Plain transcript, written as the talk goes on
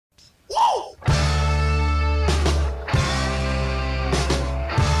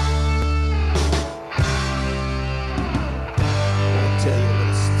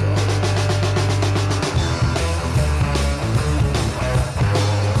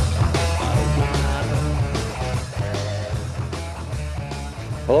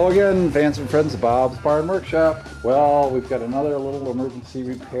Hello again, fans and friends of Bob's Barn Workshop. Well, we've got another little emergency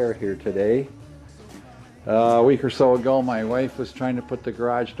repair here today. A week or so ago, my wife was trying to put the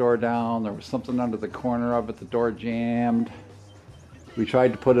garage door down. There was something under the corner of it. The door jammed. We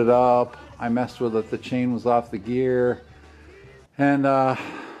tried to put it up. I messed with it. The chain was off the gear. And I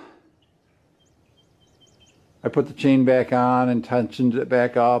put the chain back on and tensioned it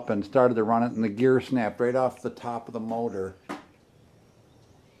back up and started to run it, and the gear snapped right off the top of the motor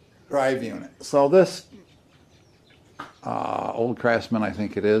drive unit. So this old Craftsman, I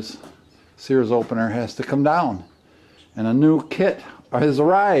think it is, Sears opener has to come down, and a new kit has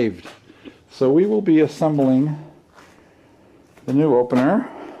arrived. So we will be assembling the new opener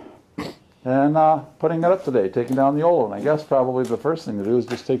and putting it up today, taking down the old one. I guess probably the first thing to do is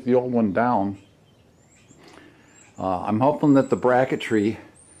just take the old one down. I'm hoping that the bracketry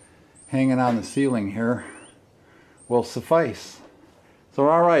hanging on the ceiling here will suffice. So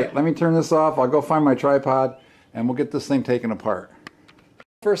alright, let me turn this off. I'll go find my tripod and we'll get this thing taken apart.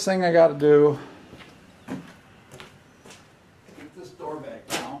 First thing I got to do, get this door back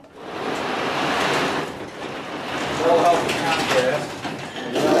down. That'll help the contrast.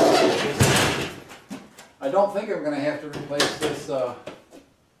 I don't think I'm going to have to replace this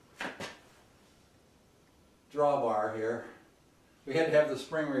drawbar here. We had to have the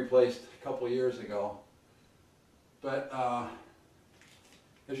spring replaced a couple years ago, but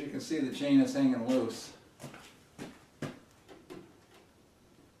as you can see, the chain is hanging loose.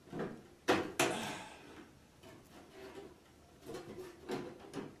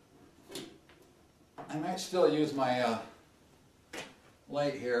 I might still use my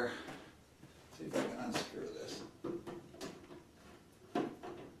light here. See if I can unscrew this.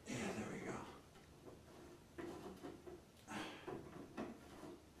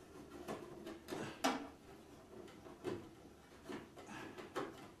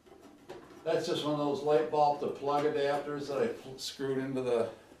 That's just one of those light bulb to plug adapters that I screwed into the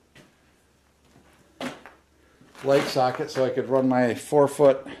light socket so I could run my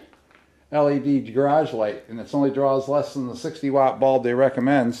 4-foot LED garage light, and it only draws less than the 60-watt bulb they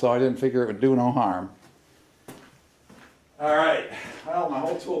recommend, so I didn't figure it would do no harm. Alright, well, my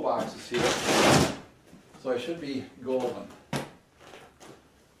whole toolbox is here, so I should be golden.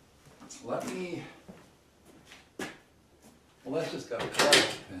 Well, that's just got a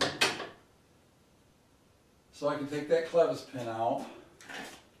clevis pin. So I can take that clevis pin out,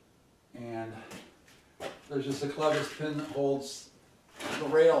 and there's just a clevis pin that holds the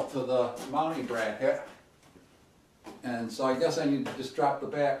rail to the mounting bracket. And so I guess I need to just drop the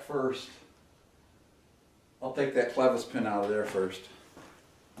back first. I'll take that clevis pin out of there first.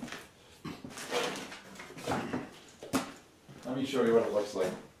 Let me show you what it looks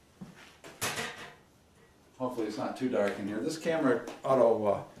like. Hopefully it's not too dark in here. This camera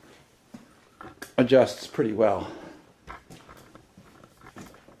auto adjusts pretty well.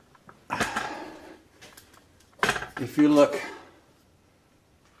 If you look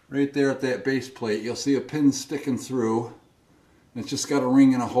right there at that base plate, you'll see a pin sticking through, and it's just got a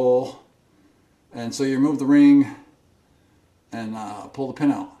ring and a hole. And so you remove the ring and pull the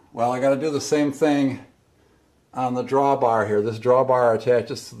pin out. Well, I got to do the same thing on the drawbar here. This drawbar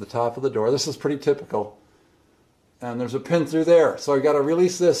attaches to the top of the door. This is pretty typical. And there's a pin through there. So I got to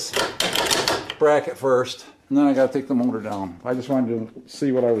release this bracket first, and then I got to take the motor down. I just wanted to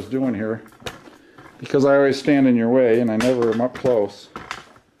see what I was doing here, because I always stand in your way and I never am up close.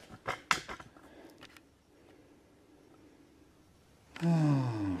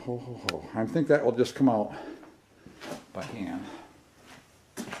 I think that will just come out by hand.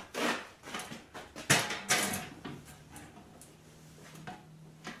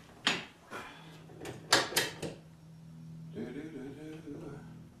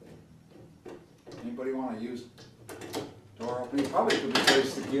 Anybody want to use door opening? Probably could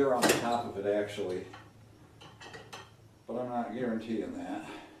replace the gear on the top of it actually, but I'm not guaranteeing that.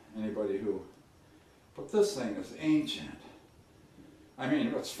 Anybody who, but this thing is ancient. I mean,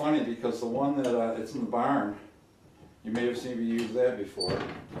 it's funny because the one that it's in the barn, you may have seen me use that before.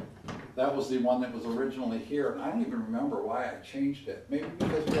 That was the one that was originally here, and I don't even remember why I changed it. Maybe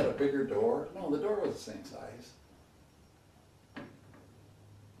because we had a bigger door. No, the door was the same size.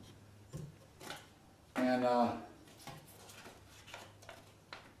 And yeah,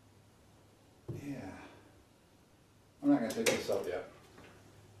 I'm not going to take this up yet.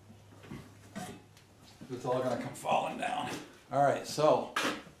 It's all going to come falling down. All right, so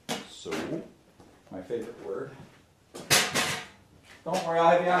my favorite word. Don't worry,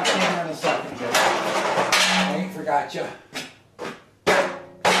 I'll have you on camera in a second, Joe. I ain't forgot you.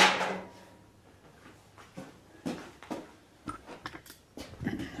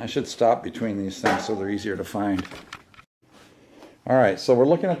 I should stop between these things so they're easier to find. Alright, so we're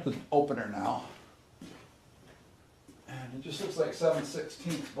looking at the opener now. And it just looks like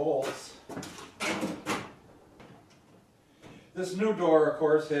 7/16 bolts. This new door, of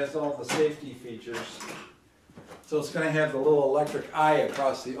course, has all the safety features. So it's going to have the little electric eye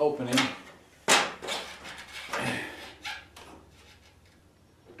across the opening.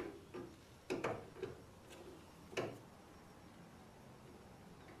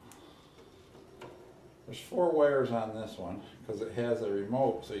 There's 4 wires on this one because it has a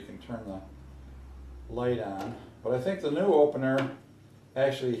remote so you can turn the light on. But I think the new opener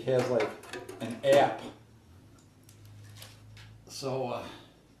actually has like an app. So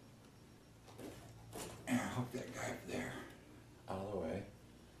hook that guy up there out of the way.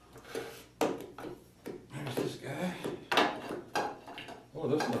 There's this guy. Oh,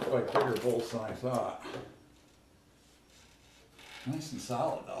 this looks like bigger bolts than I thought. Nice and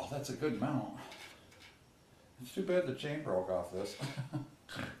solid though. That's a good mount. It's too bad the chain broke off this.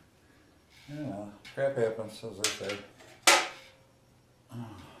 Yeah, crap happens, as they say.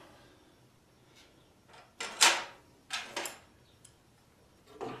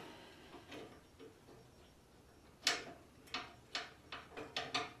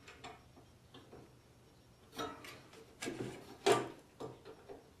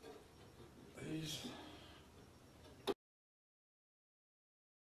 These.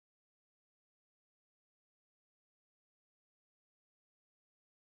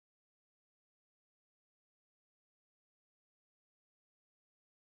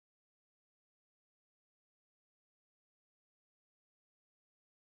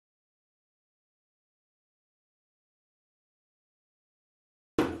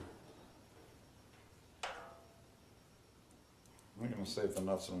 I'm going to save the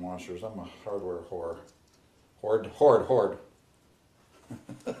nuts and washers. I'm a hardware whore. Hoard. Alright.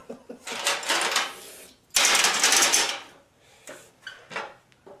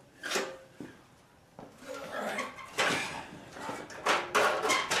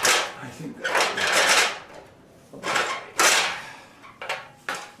 I think that's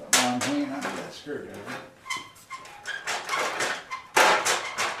something I'm hanging onto that screwdriver.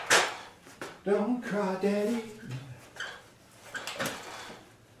 Don't cry, Daddy.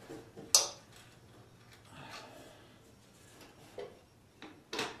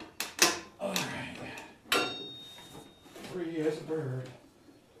 Free as a bird.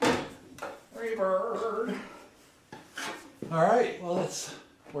 Free bird. All right, well, it's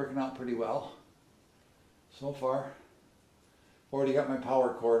working out pretty well so far. Already got my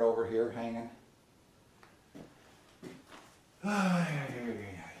power cord over here hanging.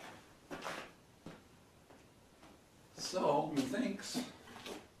 So, methinks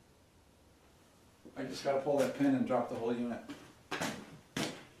I just got to pull that pin and drop the whole unit.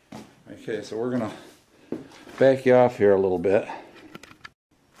 Okay, so we're going to back you off here a little bit.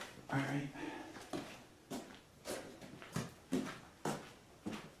 All right.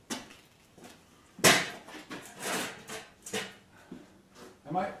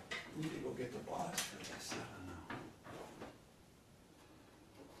 I might need to go get the boss for this. I don't know.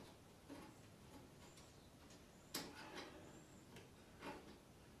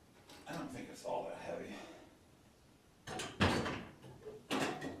 I don't think it's all that heavy.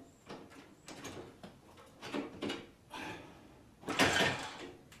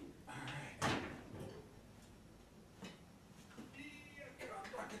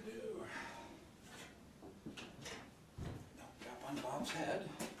 Head.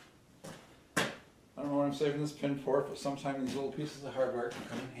 I don't know what I'm saving this pin for, but sometimes these little pieces of hardware can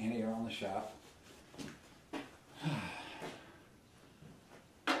come in handy around the shop.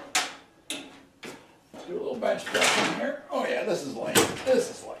 Do a little bench press in here. Oh yeah, this is light. This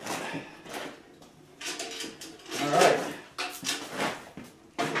is light. All right.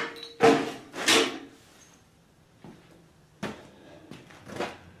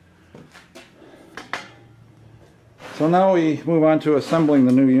 So now we move on to assembling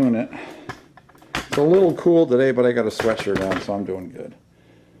the new unit. It's a little cool today, but I got a sweatshirt on, so I'm doing good.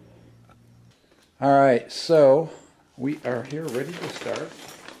 All right, so we are here ready to start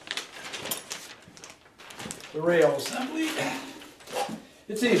the rail assembly.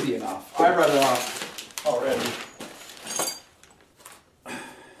 It's easy enough. I read it off already.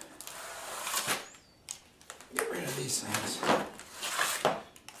 Get rid of these things.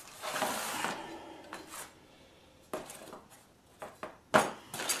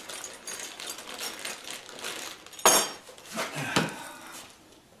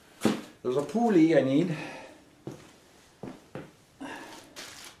 There's a pulley I need.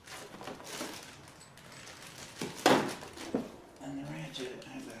 And the ratchet.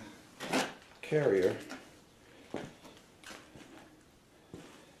 carrier.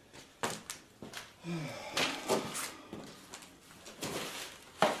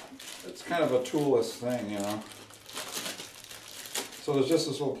 It's kind of a toolless thing, you know. So there's just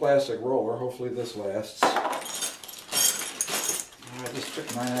this little plastic roller. Hopefully this lasts. I just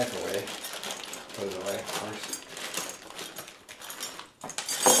took my knife away. Put it away, of course.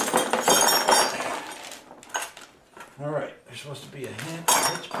 Alright, there's supposed to be a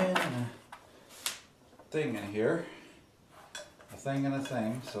hitch pin and a thing in here. A thing and a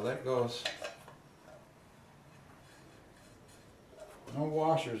thing. So that goes. No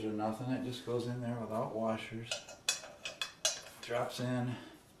washers or nothing. It just goes in there without washers. Drops in.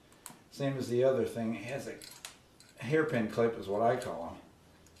 Same as the other thing. It has a hairpin clip is what I call them.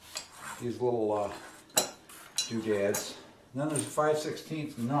 These little doodads. And then there's a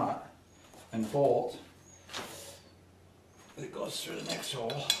 5/16 nut and bolt that goes through the next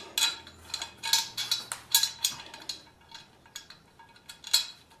hole.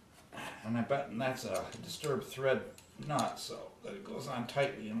 And I bet that's a disturbed thread nut, so that it goes on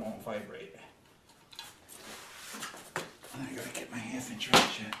tightly and won't vibrate. I gotta get my 1/2 inch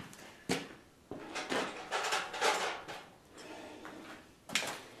wrench yet.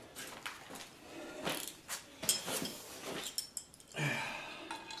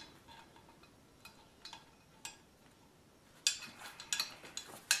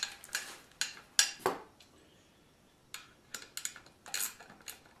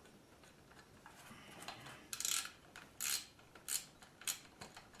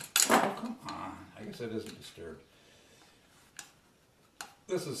 It isn't disturbed.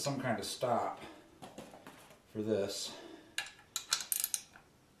 This is some kind of stop for this.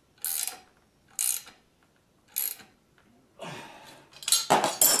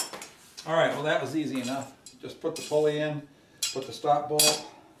 Alright, well that was easy enough. Just put the pulley in, put the stop bolt,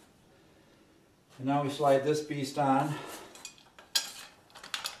 and now we slide this beast on.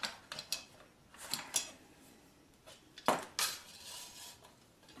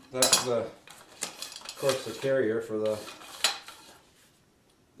 That's the, of course, the carrier for the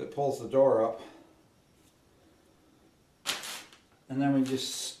that pulls the door up, and then we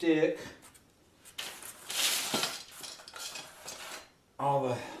just stick all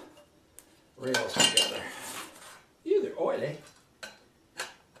the rails together. Ew, they're oily.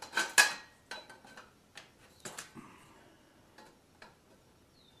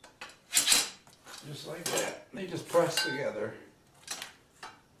 Just like that. They just press together.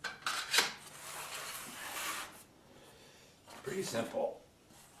 Pretty simple.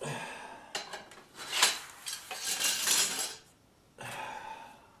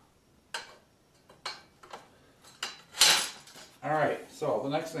 Alright, so the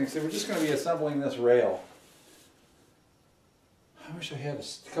next thing, see, we're just going to be assembling this rail. I wish I had a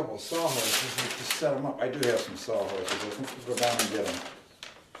couple of saw horses to set them up. I do have some saw horses. I think we'll go down and get them.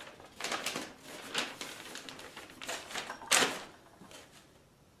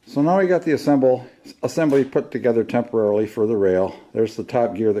 So now we got the assembly put together temporarily for the rail. There's the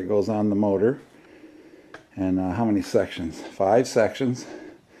top gear that goes on the motor. And how many sections? 5 sections.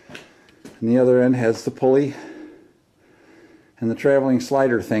 And the other end has the pulley and the traveling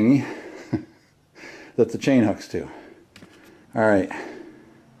slider thingy that the chain hooks to. Alright.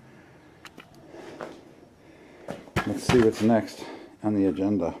 Let's see what's next on the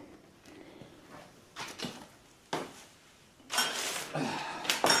agenda.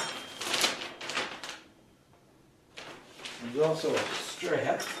 There's also a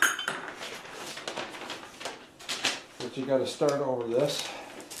strap that you got to start over this.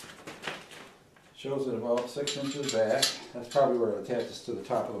 Shows it about 6 inches back. That's probably where it attaches to the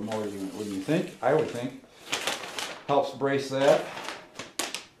top of the motor unit, wouldn't you think? I would think. Helps brace that.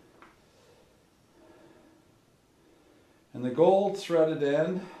 And the gold threaded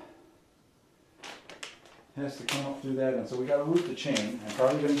end has to come up through that end. So we got to root the chain. I'm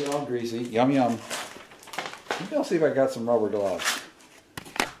probably going to get all greasy. Yum yum. Maybe I'll see if I got some rubber gloves.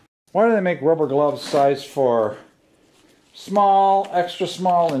 Why do they make rubber gloves sized for small, extra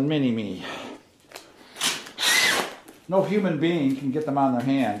small, and mini-me? No human being can get them on their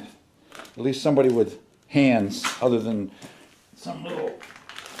hand. At least somebody with hands other than some little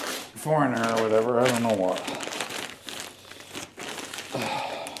foreigner or whatever. I don't know what.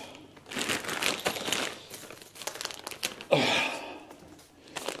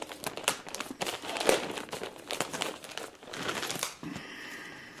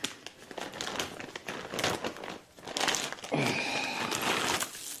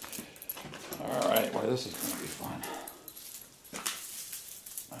 Alright, well this is going to be fun.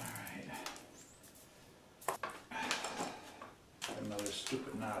 Alright. Another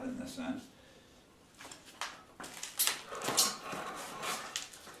stupid knot in this end.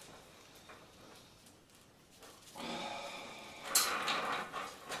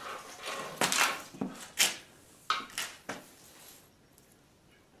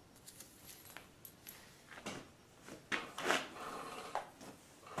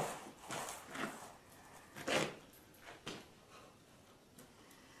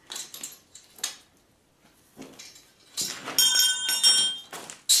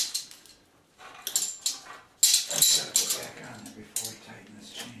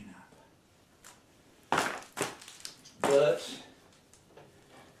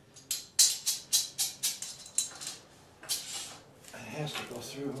 has to go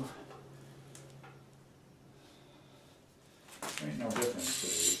through. There ain't no difference to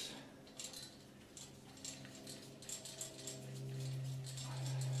these.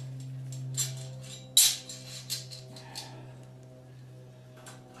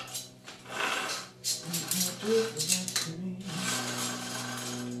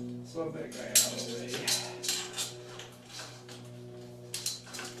 So big guy out of the way.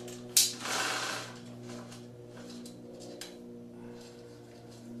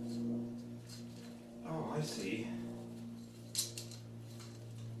 Oh, I see.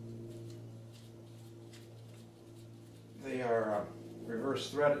 They are reverse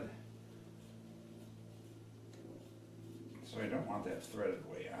threaded. So I don't want that threaded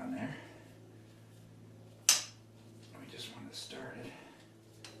way on there. We just want to start it.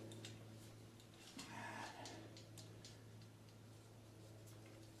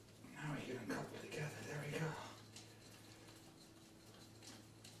 Now we get them coupled together. There we go.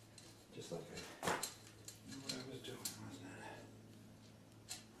 Just like I knew what I was doing, wasn't it?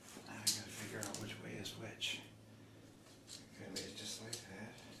 Now I gotta figure out which way is which. Okay, it's just like that.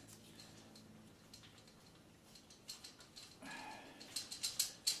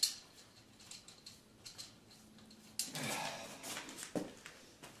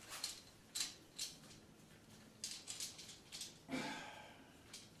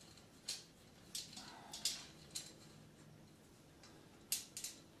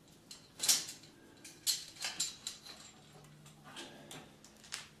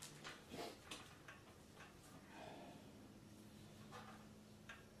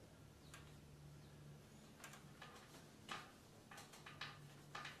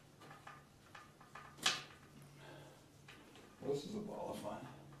 This is a ball of fun.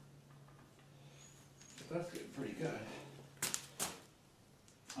 But that's getting pretty good.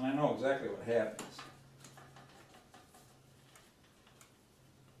 And I know exactly what happens.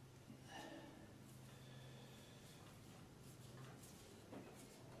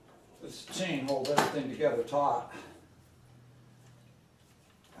 This chain holds everything together taut.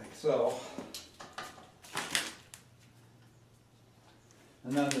 Like so.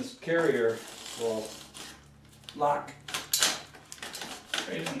 And then this carrier will lock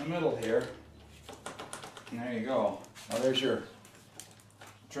right in the middle here. And there you go. Now there's your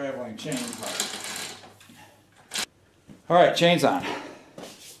traveling chain part. Alright, chain's on.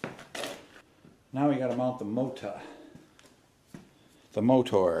 Now we gotta mount the motor. The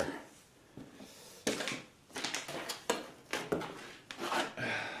motor.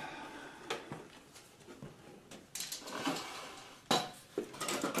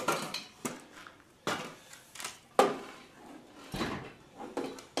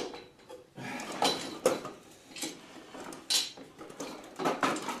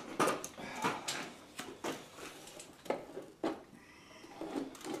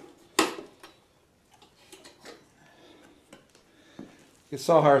 Get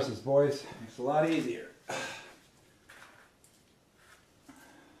sawhorses, boys. Makes it a lot easier.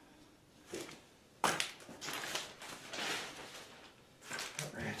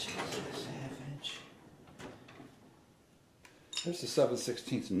 Ratchet is this 1/2 inch. There's the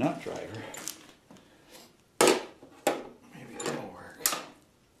 7/16 nut driver. Maybe that'll work.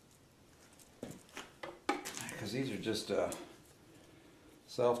 Because these are just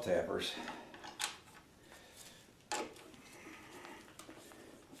self-tappers.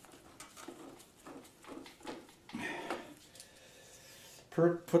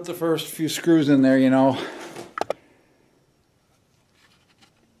 Put the first few screws in there, you know.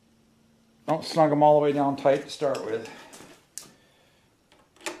 Don't snug them all the way down tight to start with.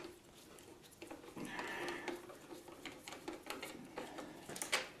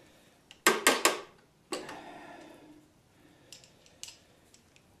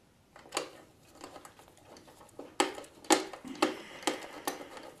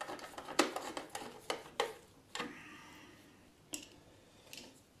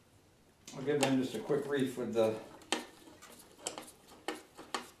 I'll give them just a quick reef with the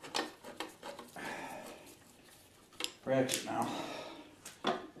ratchet now.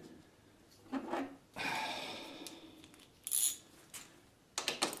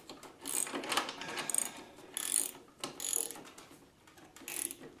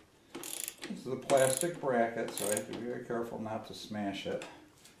 This is a plastic bracket, so I have to be very careful not to smash it.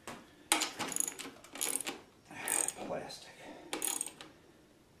 Plastic.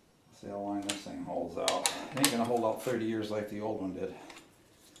 See how long this thing holds out. It ain't gonna hold out 30 years like the old one did.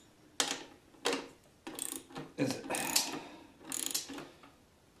 Is it?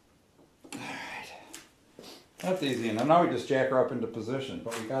 Alright. That's easy enough. Now we just jack her up into position,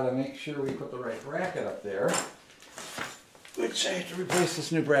 but we gotta make sure we put the right bracket up there. which I have to replace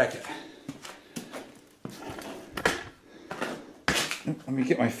this new bracket. Let me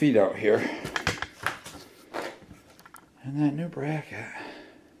get my feet out here. And that new bracket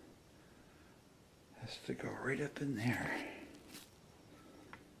has to go right up in there.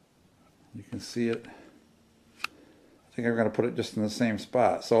 You can see it. I think I'm going to put it just in the same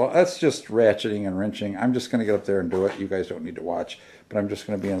spot. So that's just ratcheting and wrenching. I'm just going to get up there and do it. You guys don't need to watch, but I'm just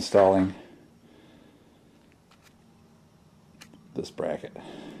going to be installing this bracket.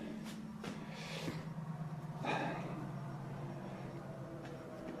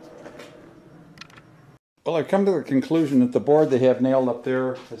 Well, I've come to the conclusion that the board they have nailed up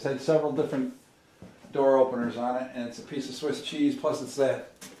there has had several different door openers on it, and it's a piece of Swiss cheese, plus it's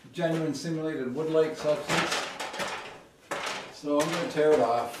that genuine simulated wood-like substance. So I'm going to tear it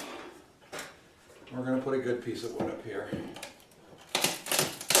off. We're going to put a good piece of wood up here.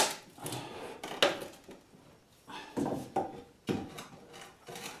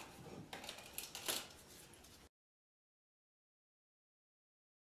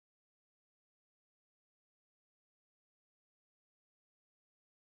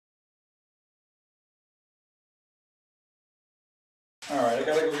 Alright, I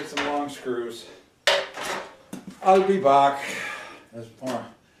gotta go get some long screws. I'll be back. There's more.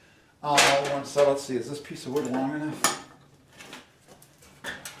 So let's see, is this piece of wood long enough?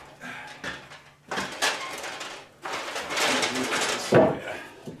 So yeah,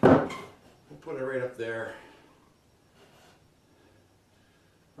 we'll put it right up there.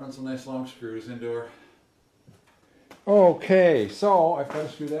 Run some nice long screws into her. Okay, so I've got to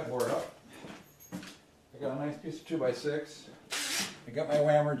screw that board up. I got a nice piece of 2x6. I got my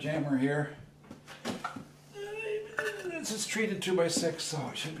whammer jammer here. This is treated 2x6, so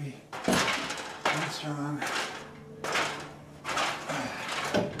it should be nice strong.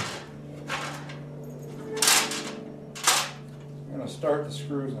 I'm going to start the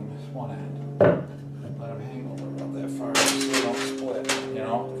screws on this one end. Let them hang over about that far so they don't split. You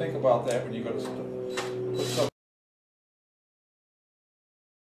know, think about that when you go to put stuff.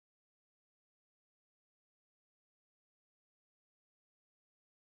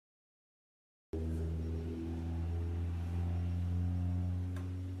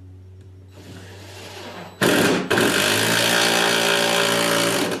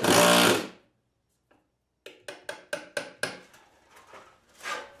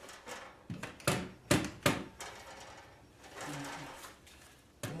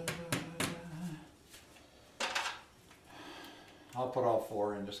 I'll put all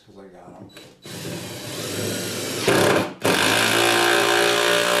 4 in just because I got them.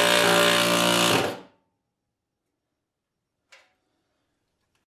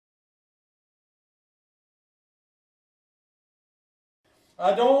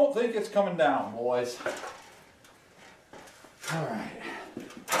 I don't think it's coming down, boys. All right.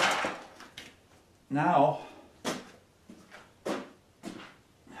 Now,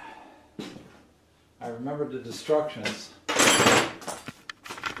 I remembered the instructions.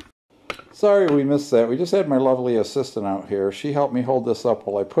 Sorry we missed that. We just had my lovely assistant out here. She helped me hold this up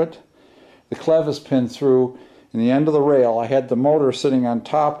while I put the clevis pin through in the end of the rail. I had the motor sitting on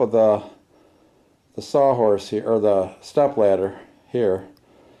top of the sawhorse here, or the step ladder here.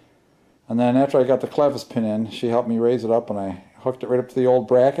 And then after I got the clevis pin in, she helped me raise it up and I hooked it right up to the old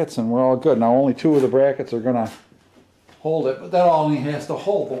brackets and we're all good. Now only 2 of the brackets are going to hold it, but that only has to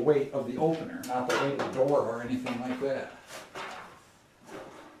hold the weight of the opener, not the weight of the door or anything like that.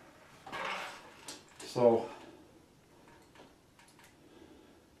 So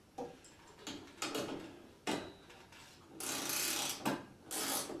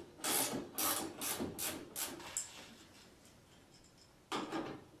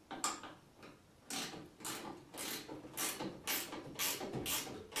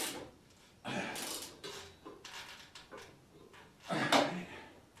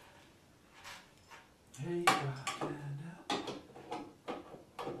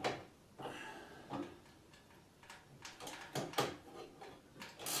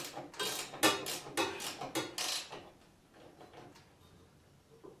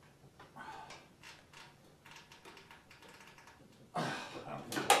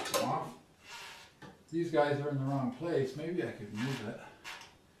these guys are in the wrong place. Maybe I could move it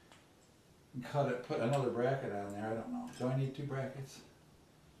and cut it, put another bracket on there. I don't know. Do I need 2 brackets?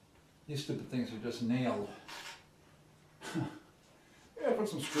 These stupid things are just nailed. Yeah, put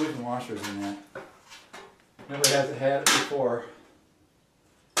some screws and washers in that. Never had it before.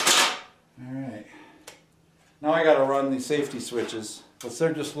 Alright. Now I gotta run these safety switches. But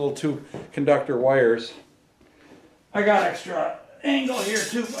they're just little 2 conductor wires. I got extra angle here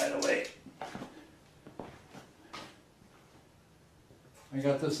too, by the way. I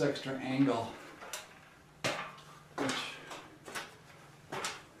got this extra angle,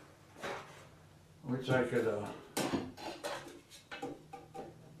 which I could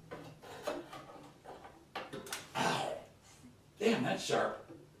damn, that's sharp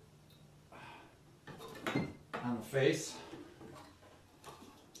on the face.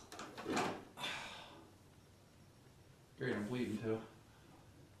 Great, I'm bleeding too.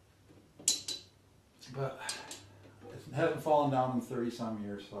 But it hasn't fallen down in 30 some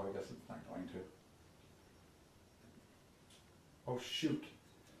years, so I guess it's not going to. Oh shoot.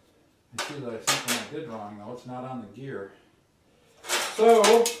 I see that something I did wrong though. It's not on the gear.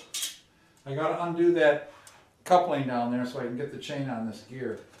 So I gotta undo that coupling down there so I can get the chain on this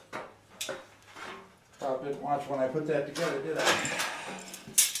gear. Probably didn't watch when I put that together, did I?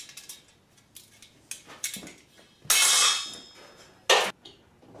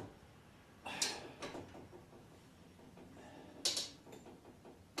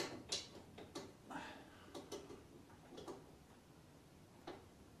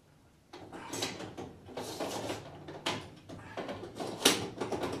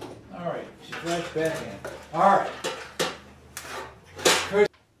 Alright, she's right back in. Alright.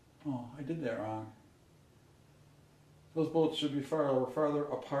 Oh, I did that wrong. Those bolts should be farther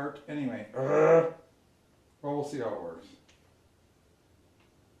apart anyway. Well, we'll see how it works.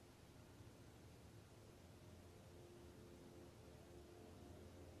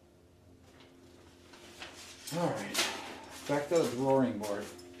 Alright, back to the drawing board.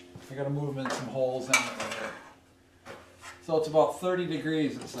 I gotta move them in some holes in there. So it's about 30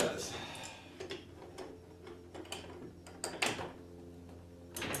 degrees, it says.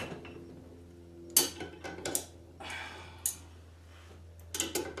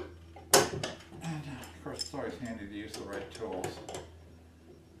 And of course, it's always handy to use the right tools.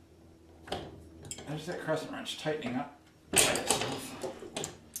 There's that crescent wrench tightening up by itself.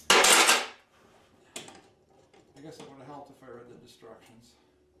 I guess it would have helped if I read the instructions.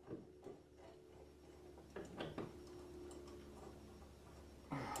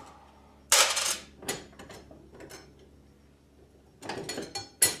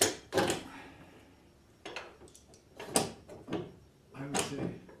 I would say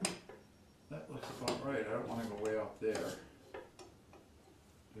that looks about right. I don't want to go way up there.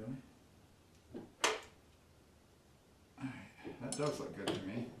 Really? Alright, that does look good to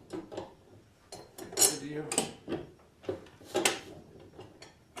me. Good to you?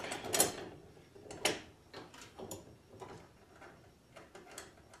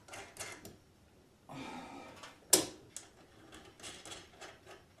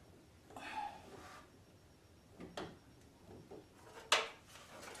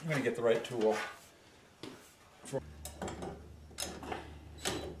 I'm going to get the right tool.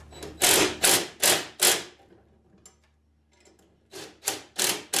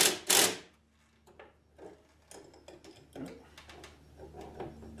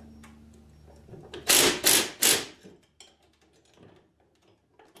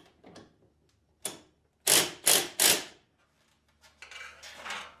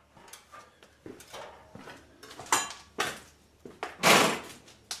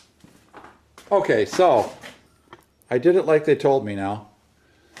 Okay, so I did it like they told me now.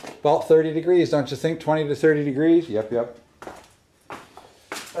 About 30 degrees, don't you think? 20 to 30 degrees? Yep, yep.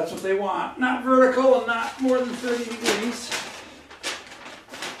 That's what they want. Not vertical and not more than 30 degrees.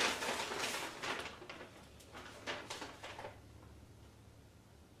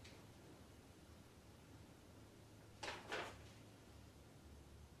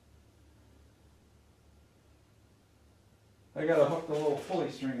 I gotta hook the little pulley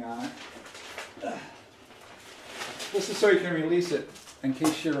string on it. This is so you can release it in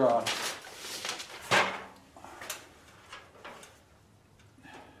case your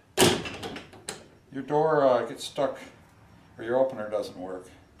door gets stuck or your opener doesn't work.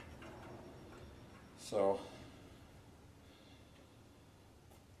 So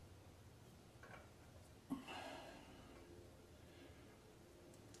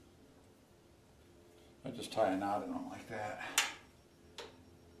I just tie a knot in them like that.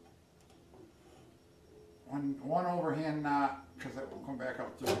 One overhand knot, because it will come back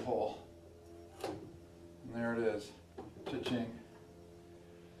up through the hole. And there it is. Cha-ching.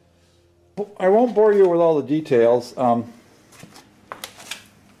 I won't bore you with all the details. You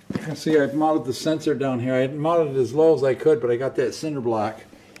can see I've mounted the sensor down here. I mounted it as low as I could, but I got that cinder block.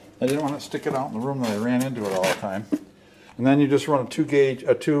 I didn't want to stick it out in the room that I ran into it all the time. And then you just run a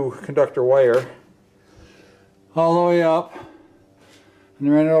 2 conductor wire all the way up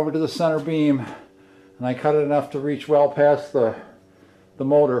and ran it over to the center beam. And I cut it enough to reach well past the the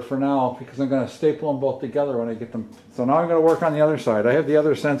motor for now because I'm going to staple them both together when I get them. So now I'm going to work on the other side. I have the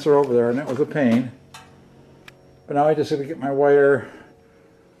other sensor over there and it was a pain. But now I just got to get my wire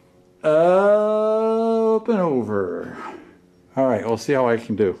up and over. Alright, we'll see how I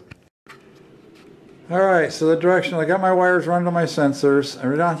can do. Alright, so the direction, I got my wires run to my sensors.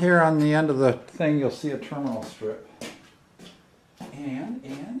 And down here on the end of the thing you'll see a terminal strip.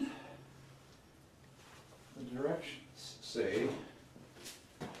 And the directions say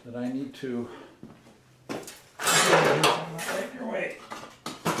that I need to right in your way.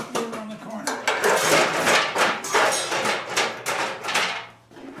 Go around the corner.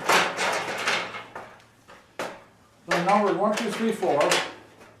 So numbered 1, 2, 3, 4.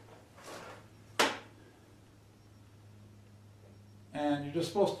 And you're just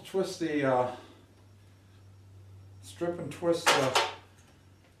supposed to twist the strip and twist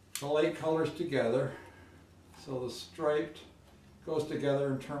the light colors together. So the striped goes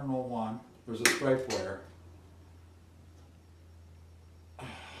together in terminal 1. There's a stripe wire. Wish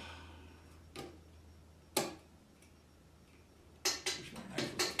my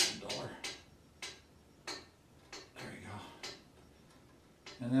knife was $10. There you go.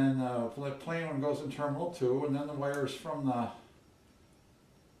 And then the plain one goes in terminal 2, and then the wires from the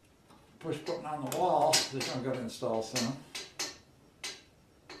push button on the wall that I'm going to install soon.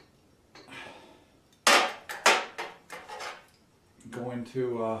 Go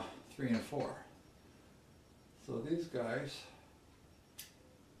into 3 and 4. So these guys,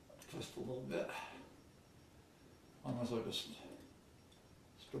 twist a little bit. Unless I just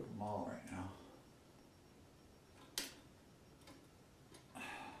strip them all right now.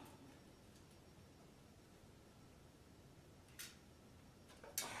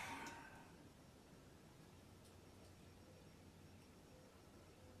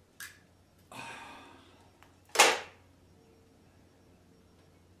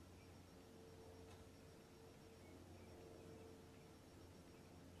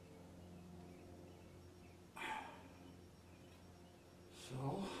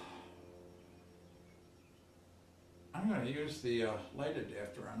 So I'm going to use the light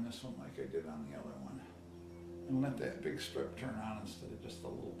adapter on this one like I did on the other one and let that big strip turn on instead of just the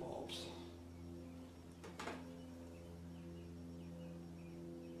little bulbs.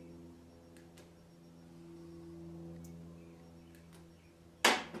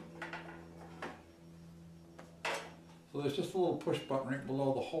 So there's just a little push button right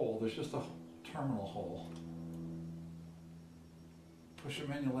below the hole. There's just a terminal hole. Push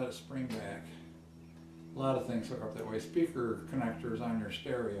them in, you let it spring back. A lot of things hook up that way. Speaker connectors on your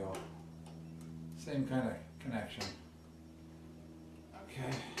stereo. Same kind of connection.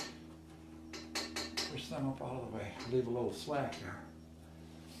 Okay. Push them up out of the way. Leave a little slack there.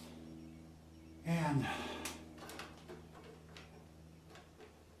 And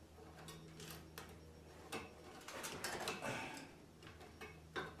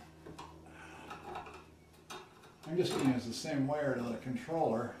I'm just going to use the same wire to the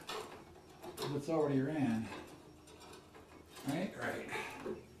controller that's already ran. Right? Right.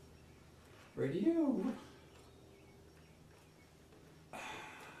 Radio.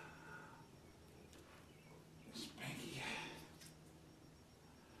 Spanky.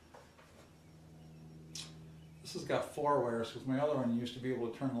 This has got 4 wires because my other one used to be able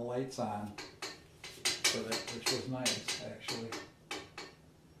to turn the lights on with it, which was nice actually.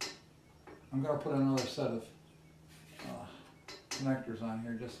 I'm going to put another set of connectors on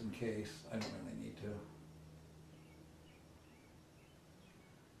here just in case. I don't really need to.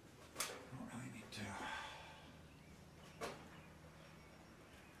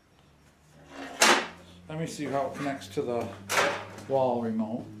 Let me see how it connects to the wall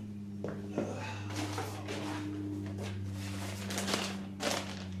remote.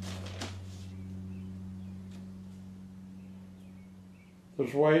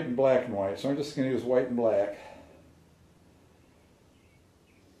 There's white and black and white, so I'm just going to use white and black.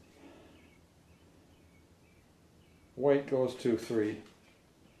 White goes to 3.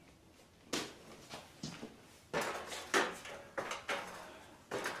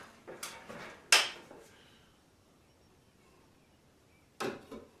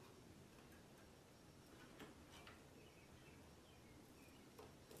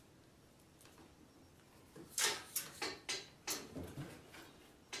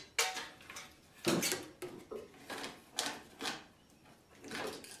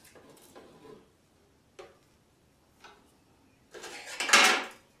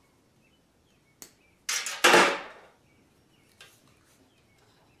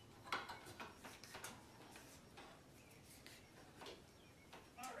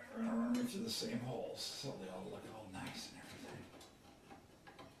 To the same holes, so they all look all nice and everything.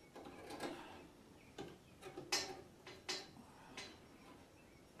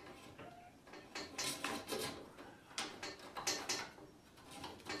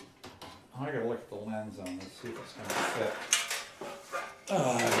 I gotta look at the lens on this, see if it's gonna fit.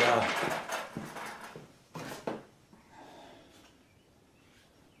 Oh yeah.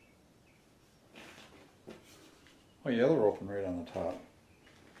 Oh yeah, they're open right on the top.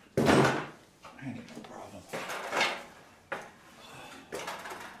 Ain't no problem.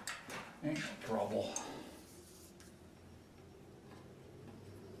 Ain't no trouble.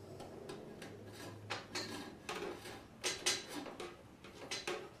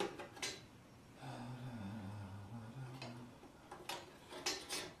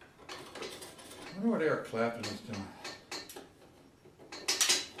 I wonder what Eric Clapton is doing.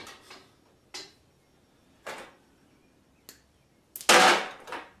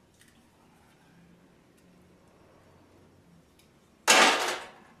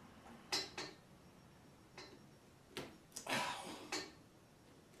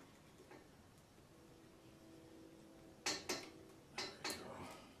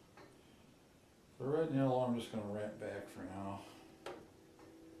 The red and yellow I'm just going to ramp back for now,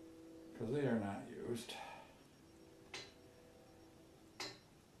 because they are not used.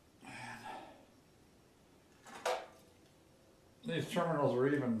 And these terminals are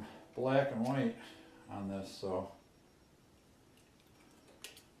even black and white on this, so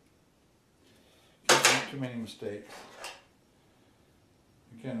can't make too many mistakes.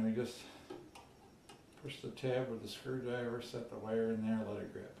 Again, we just push the tab with the screwdriver, set the wire in there, let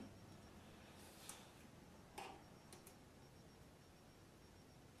it grip.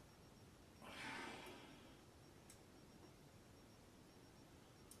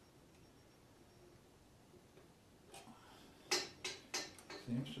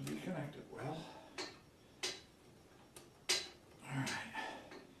 Seems to be connected well. Alright.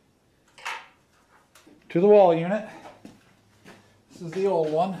 To the wall unit. This is the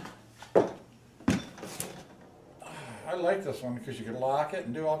old one. I like this one because you can lock it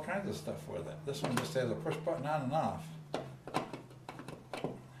and do all kinds of stuff with it. This one just has a push button on and off.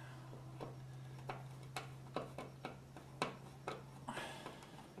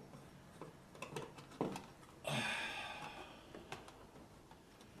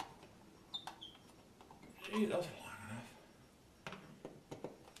 Gee, those are long enough.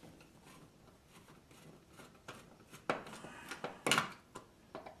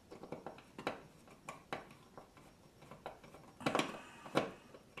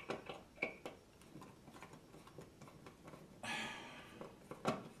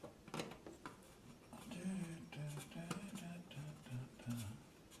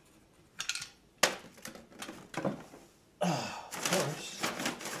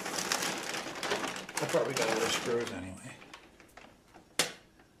 I probably got other screws anyway.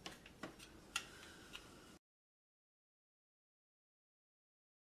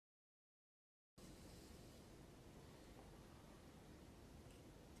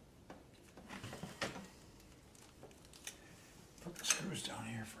 Put the screws down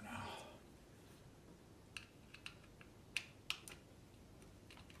here for now.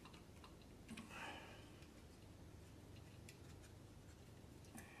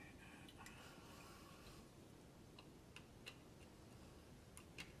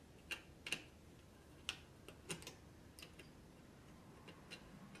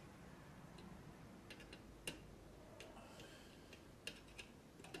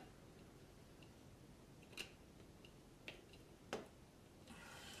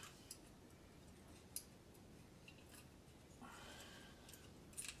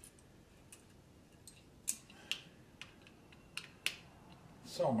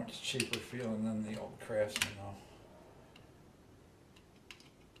 So much cheaper feeling than the old Craftsman though.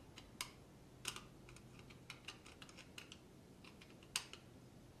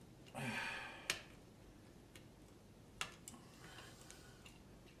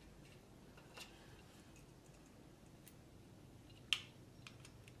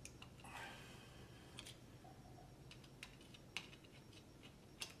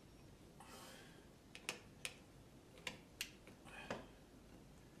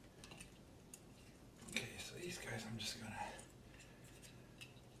 These guys I'm just gonna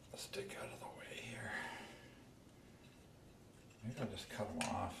stick out of the way here. Maybe I'll just cut them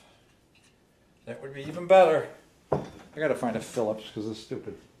off. That would be even better. I gotta find a Phillips because it's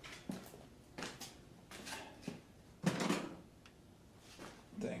stupid.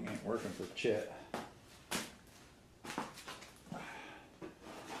 Thing ain't working for Chet.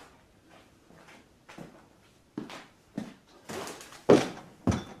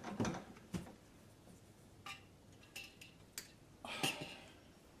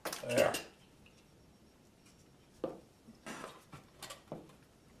 There.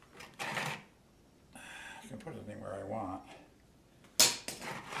 I can put it anywhere I want. I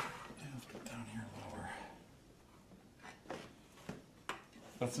have to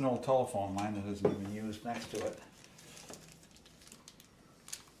That's an old telephone line that isn't even used next to it.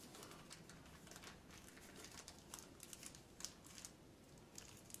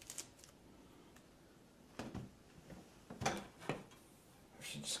 I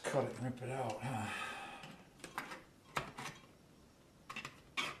should just cut it and rip it out, huh?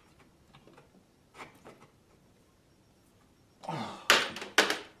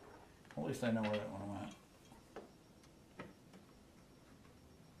 At least I know where that one went.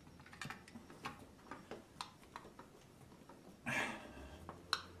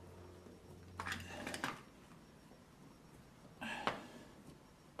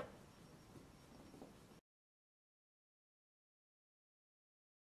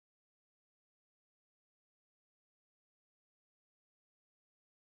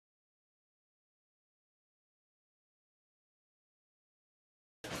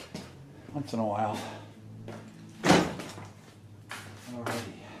 Once in a while. Alrighty.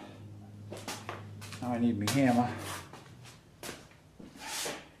 Now I need my hammer.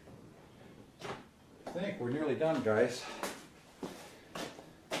 I think we're nearly done, guys.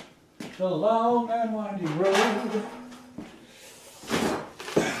 The long and winding road.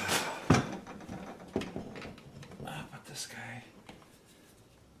 Put this guy.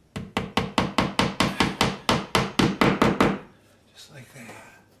 Just like that.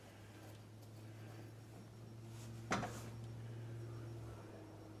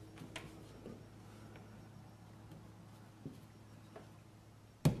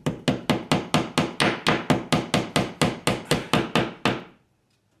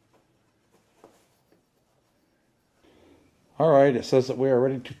 All right, it says that we are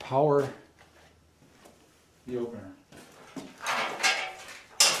ready to power the opener.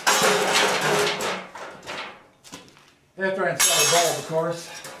 After I install the bulb, of course.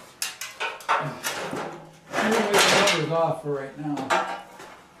 I'm going to leave the numbers off for right now.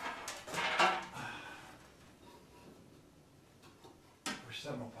 We're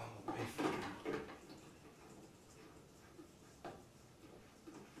 7 bottle away from now.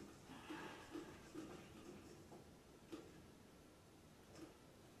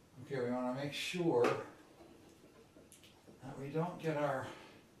 Okay, we want to make sure that we don't get our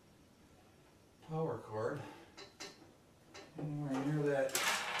power cord anywhere near that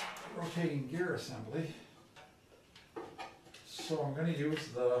rotating gear assembly. So I'm going to use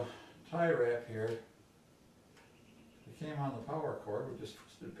the tie wrap here. It came on the power cord, we just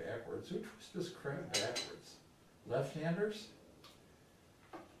twisted it backwards. Who twists this crap backwards? Left-handers?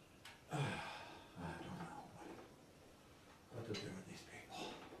 I don't know what to do with these people.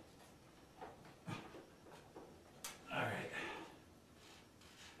 All right.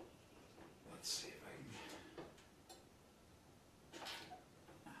 Let's see if I can.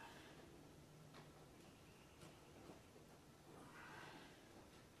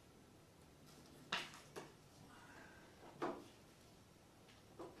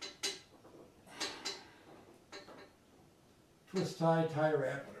 Twist tie, tie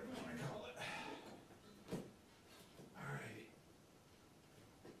wrap, whatever you want to call it. All right.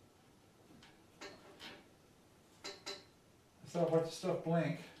 I saw a bunch of stuff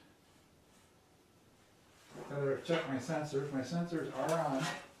blink. Gotta check my sensors. My sensors are on.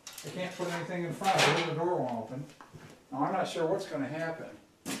 I can't put anything in front of it. The door won't open. Now I'm not sure what's going to happen.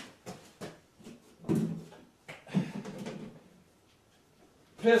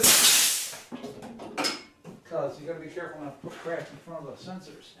 Piss. Because you got to be careful not to put crap in front of the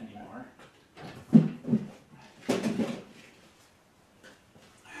sensors anymore.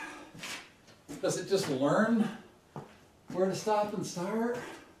 Does it just learn where to stop and start?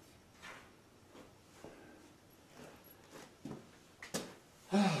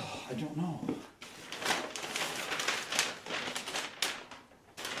 I don't know.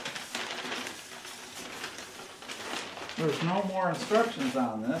 There's no more instructions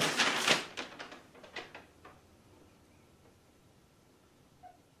on this.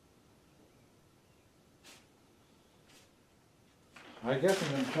 I guess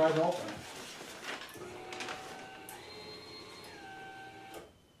I'm going to try to open it.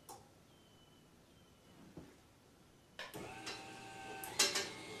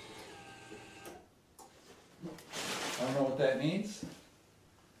 I don't know what that means.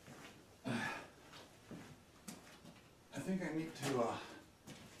 I think I need to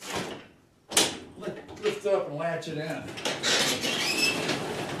lift up and latch it in.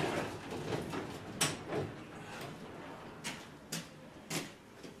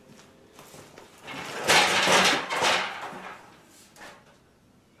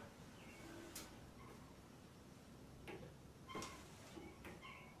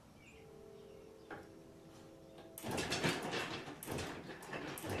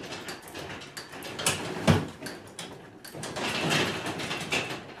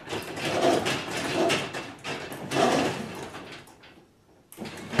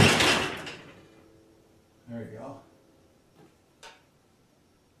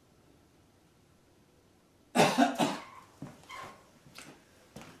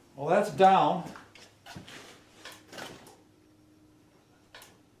 Well, that's down.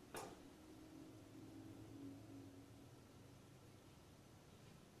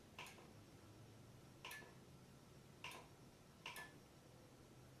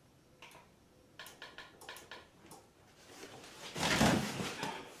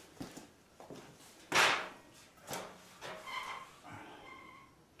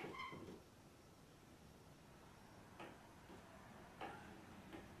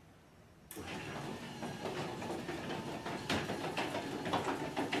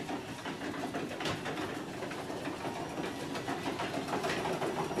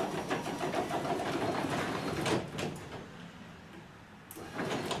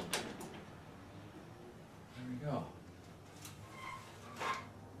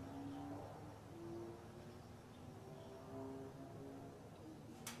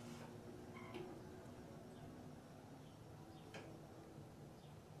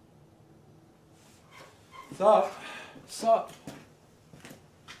 It's up. It's up.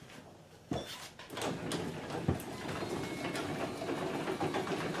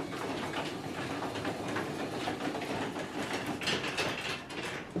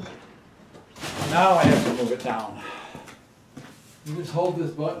 Now I have to move it down. You just hold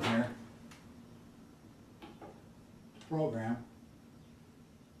this button here. Program.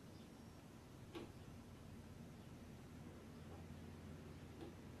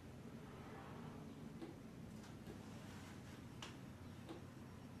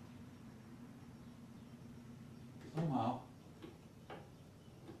 Somehow.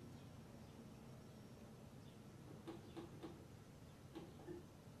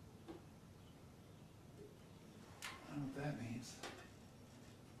 I don't know what that means.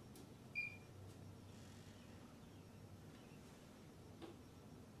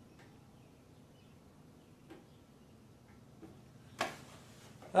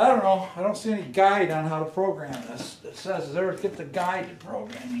 I don't know. I don't see any guide on how to program this. It says there, get the guide to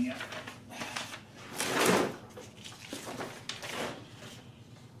programming it.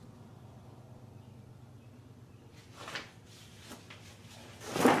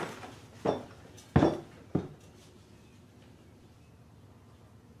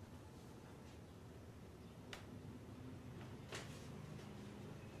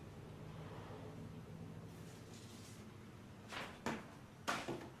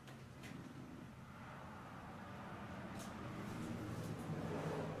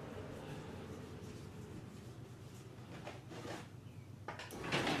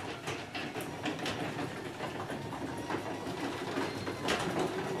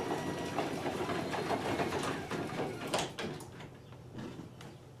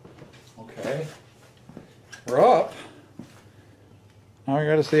 Okay, we're up. Now I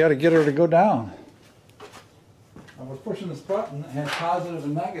got to see how to get her to go down. I was pushing this button that had positive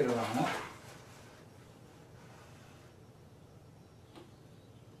and negative on it.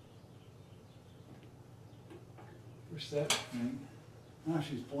 Push that thing. Now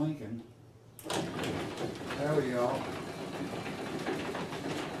she's blinking. There we go.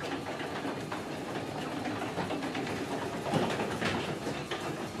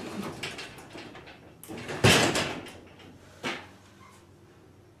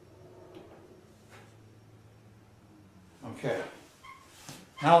 Okay,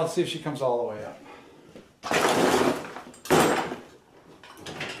 now let's see if she comes all the way up.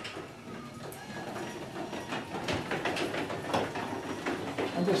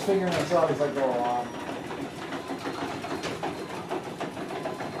 I'm just figuring this out as I go along.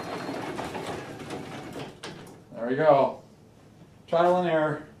 There we go. Trial and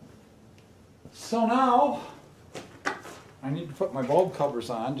error. So now, I need to put my bulb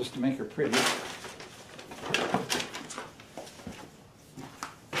covers on just to make her pretty.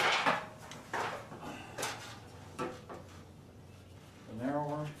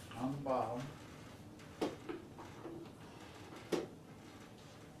 Narrower on the bottom.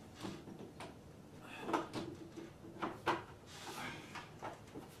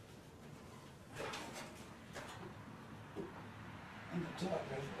 And the top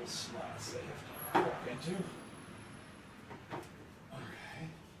has little slots they have to walk into. Okay.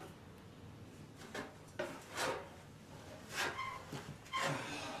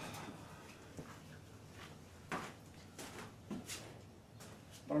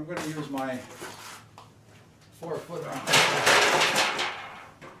 But I'm going to use my 4-footer on this.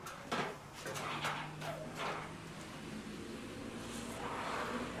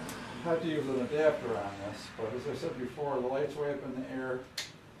 I have to use an adapter on this, but as I said before, the light's way up in the air.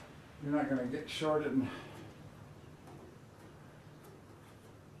 You're not going to get shorted.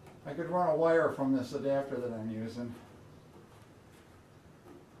 I could run a wire from this adapter that I'm using.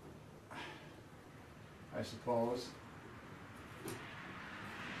 I suppose.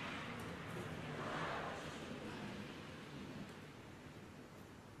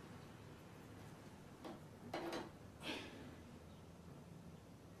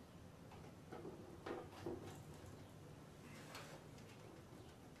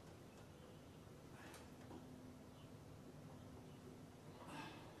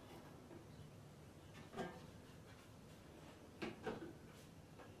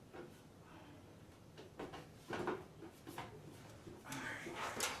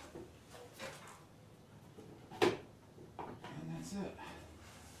 That's it.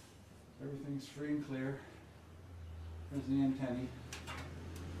 Everything's free and clear. There's the antennae.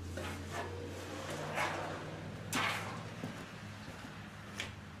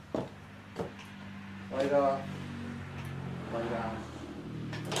 Light off. Light down.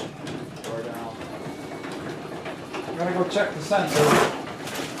 Door down. I'm gonna go check the sensor.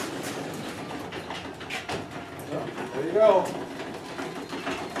 So, there you go.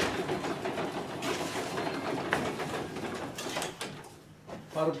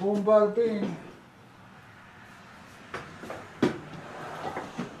 Bada boom, bada bing.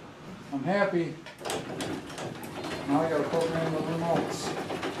 I'm happy. Now I gotta program the remotes.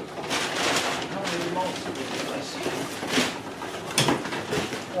 How many remotes do we do this?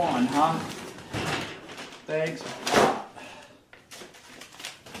 One, huh? Thanks a lot.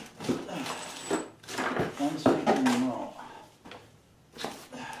 One stinking remote.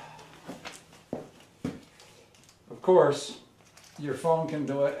 Of course, your phone can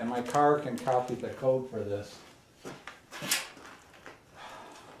do it, and my car can copy the code for this.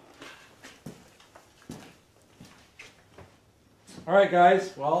 Alright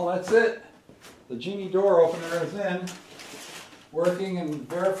guys, well that's it. The Genie door opener is in, working and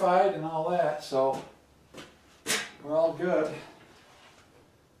verified and all that, so we're all good.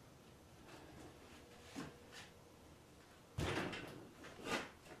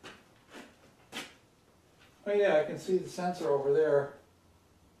 Oh yeah, I can see the sensor over there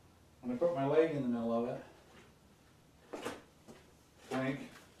when I put my leg in the middle of it. Blink.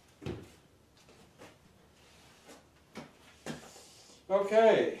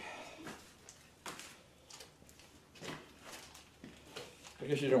 Okay. I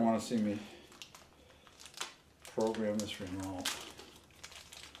guess you don't want to see me program this remote.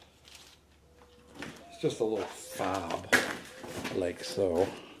 It's just a little fob, like so.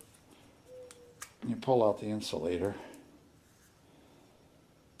 You pull out the insulator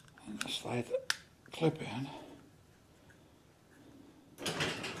and you slide the clip in.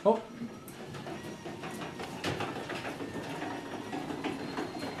 Oh.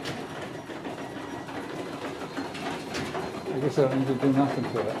 I guess I don't need to do nothing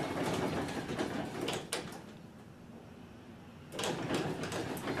to it.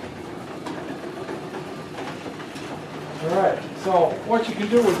 Alright, so what you can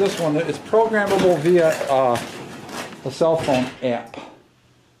do with this one is programmable via a cell phone app.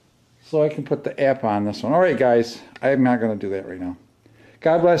 So I can put the app on this one. Alright guys, I'm not going to do that right now.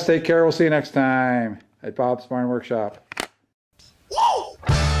 God bless, take care, we'll see you next time at Bob's Barn Workshop.